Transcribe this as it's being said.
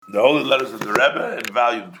The Holy Letters of the Rebbe in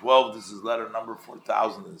volume 12. This is letter number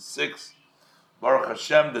 4006. Baruch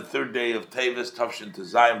Hashem, the third day of Tevis, Tavshin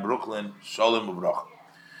Tezayim, Brooklyn, Sholem U'Bracha.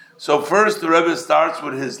 So first the Rebbe starts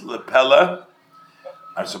with his lepella.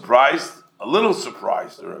 I'm surprised, a little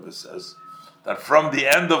surprised, the Rebbe says, that from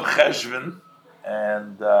the end of Cheshvan,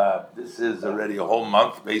 and this is already a whole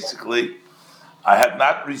month basically, I had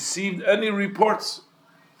not received any reports.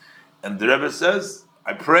 And the Rebbe says,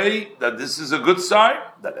 I pray that this is a good sign,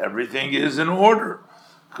 that everything is in order.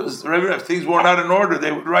 Because the Rebbe, if things were not in order,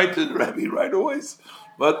 they would write to the Rebbe right away.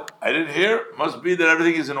 But I didn't hear. Must be that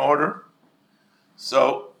everything is in order.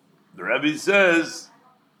 So the Rebbe says,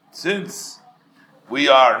 since we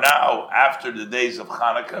are now after the days of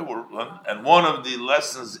Hanukkah, and one of the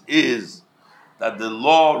lessons is that the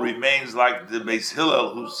law remains like the Beis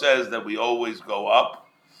Hillel, who says that we always go up.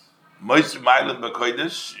 Not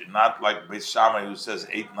like Beis Shammai, who says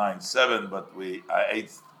 897, but we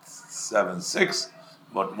 876,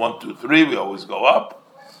 but 1, 2, 3, we always go up.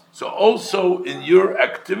 So also in your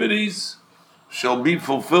activities shall be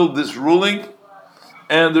fulfilled this ruling.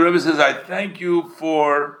 And the Rebbe says, I thank you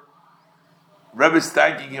for, Rebbe's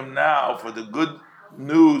thanking him now for the good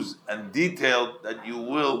news and detail that you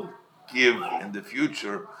will give in the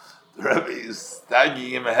future. The Rebbe is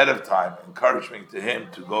thanking him ahead of time, encouraging to him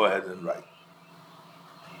to go ahead and write.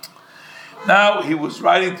 Now he was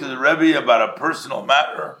writing to the Rebbe about a personal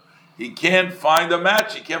matter. He can't find a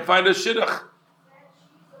match. He can't find a shidduch.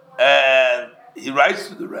 And he writes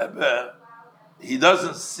to the Rebbe. He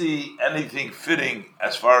doesn't see anything fitting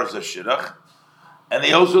as far as a shidduch. And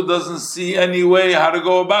he also doesn't see any way how to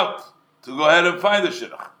go about to go ahead and find a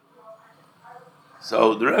shidduch.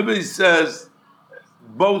 So the Rebbe says,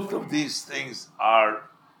 both of these things are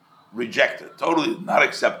rejected, totally not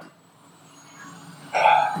accepted.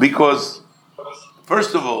 Because,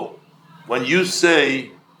 first of all, when you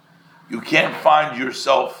say you can't find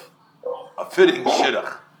yourself a fitting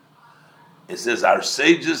shidduch, it says our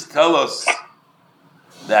sages tell us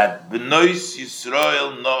that B'nois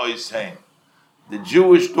Yisrael nois hein, the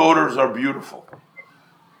Jewish daughters are beautiful.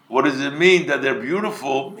 What does it mean that they're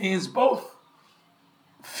beautiful? It means both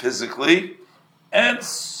physically and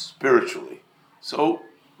spiritually. So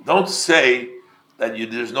don't say that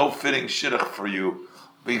there's no fitting shidduch for you,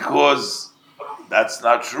 because that's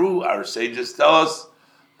not true. Our sages tell us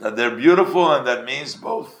that they're beautiful, and that means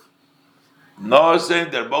both. Noah is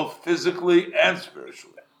saying they're both physically and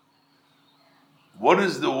spiritually. What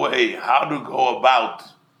is the way, how to go about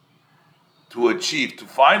to achieve, to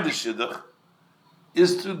find the shidduch,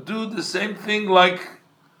 is to do the same thing like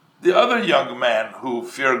the other young man who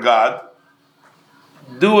fear God.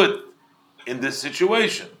 Do it in this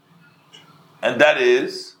situation. And that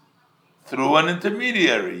is through an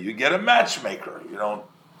intermediary. You get a matchmaker. You don't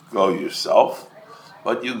go yourself,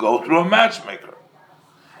 but you go through a matchmaker.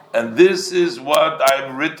 And this is what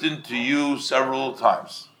I've written to you several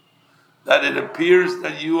times, that it appears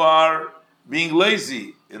that you are being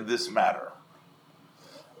lazy in this matter.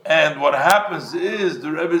 And what happens is,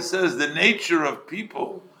 the Rebbe says, the nature of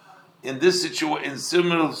people in this in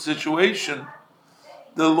similar situation,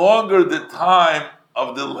 the longer the time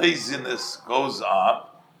of the laziness goes on,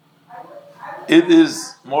 it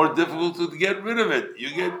is more difficult to get rid of it.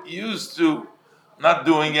 You get used to not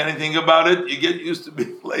doing anything about it. You get used to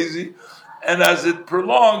being lazy. And as it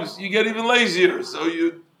prolongs, you get even lazier. So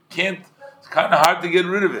you can't, it's kind of hard to get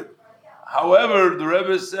rid of it. However, the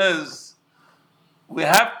Rebbe says, we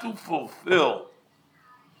have to fulfill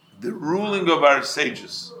the ruling of our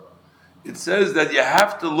sages. It says that you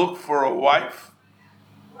have to look for a wife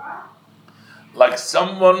like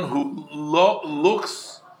someone who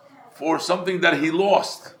looks for something that he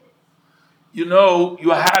lost. You know,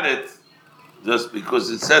 you had it just because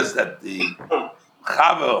it says that the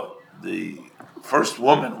Chava, the first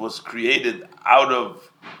woman, was created out of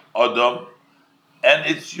Adam, and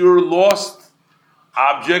it's your lost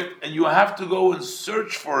object, and you have to go and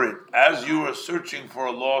search for it as you are searching for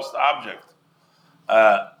a lost object.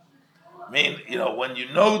 When you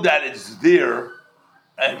know that it's there,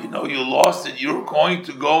 and you know you lost it, you're going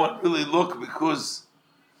to go and really look, because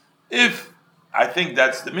I think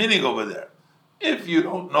that's the meaning over there. If you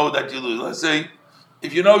don't know that you lose, let's say,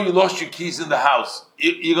 if you know you lost your keys in the house,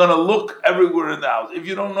 you're going to look everywhere in the house. If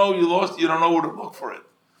you don't know you lost, you don't know where to look for it.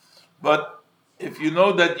 But if you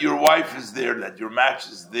know that your wife is there, that your match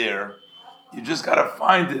is there, you just got to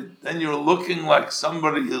find it. Then you're looking like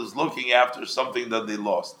somebody who's looking after something that they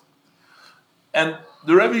lost. And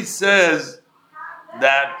the Rebbe says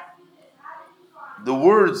that the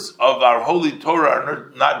words of our Holy Torah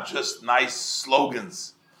are not just nice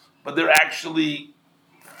slogans, but they're actually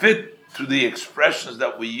fit to the expressions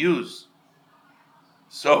that we use.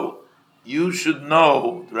 So you should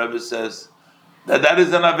know, the Rebbe says, that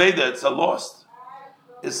is an Aveda, it's a lost.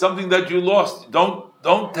 It's something that you lost.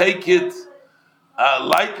 Don't take it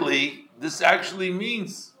lightly. This actually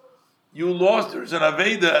means you lost. There's an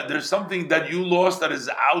Aveda, there's something that you lost that is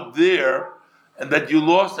out there, and that you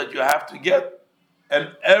lost that you have to get.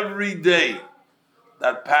 And every day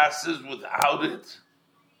that passes without it,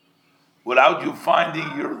 without you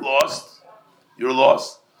finding you're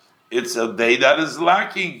lost, it's a day that is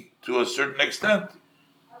lacking to a certain extent.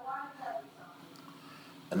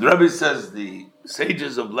 And the Rebbe says the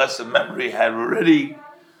sages of blessed memory had already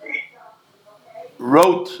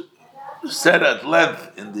said at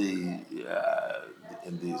length in the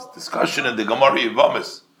discussion in the Gemara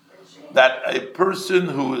Yevamos that a person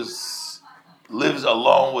who lives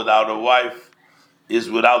alone without a wife is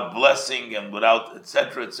without blessing and without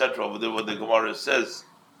etc. over there what the Gemara says.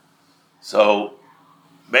 So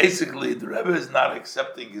basically the Rebbe is not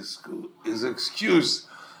accepting his excuse.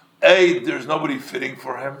 There's nobody fitting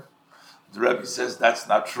for him. The Rebbe says that's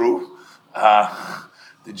not true.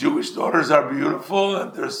 The Jewish daughters are beautiful,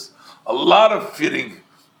 and there's a lot of fitting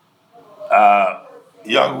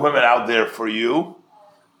young women out there for you.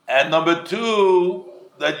 And number two,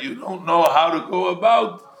 that you don't know how to go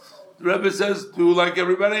about. The Rebbe says, do like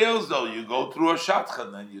everybody else, though. You go through a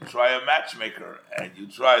shadchan, and you try a matchmaker, and you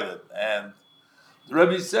try that. And the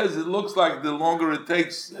Rebbe says, it looks like the longer it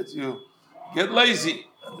takes that you get lazy.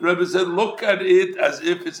 And the Rebbe said, look at it as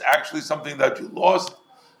if it's actually something that you lost,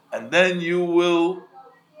 and then you will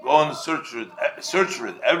go and search for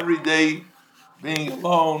it. Every day being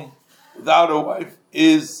alone without a wife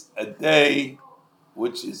is a day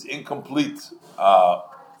which is incomplete.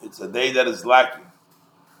 It's a day that is lacking.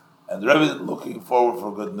 And the Rebbe is looking forward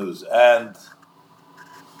for good news. And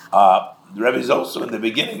the Rebbe is also in the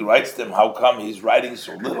beginning writes to him how come he's writing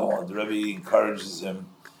so little, and the Rebbe encourages him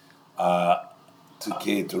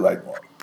to write more.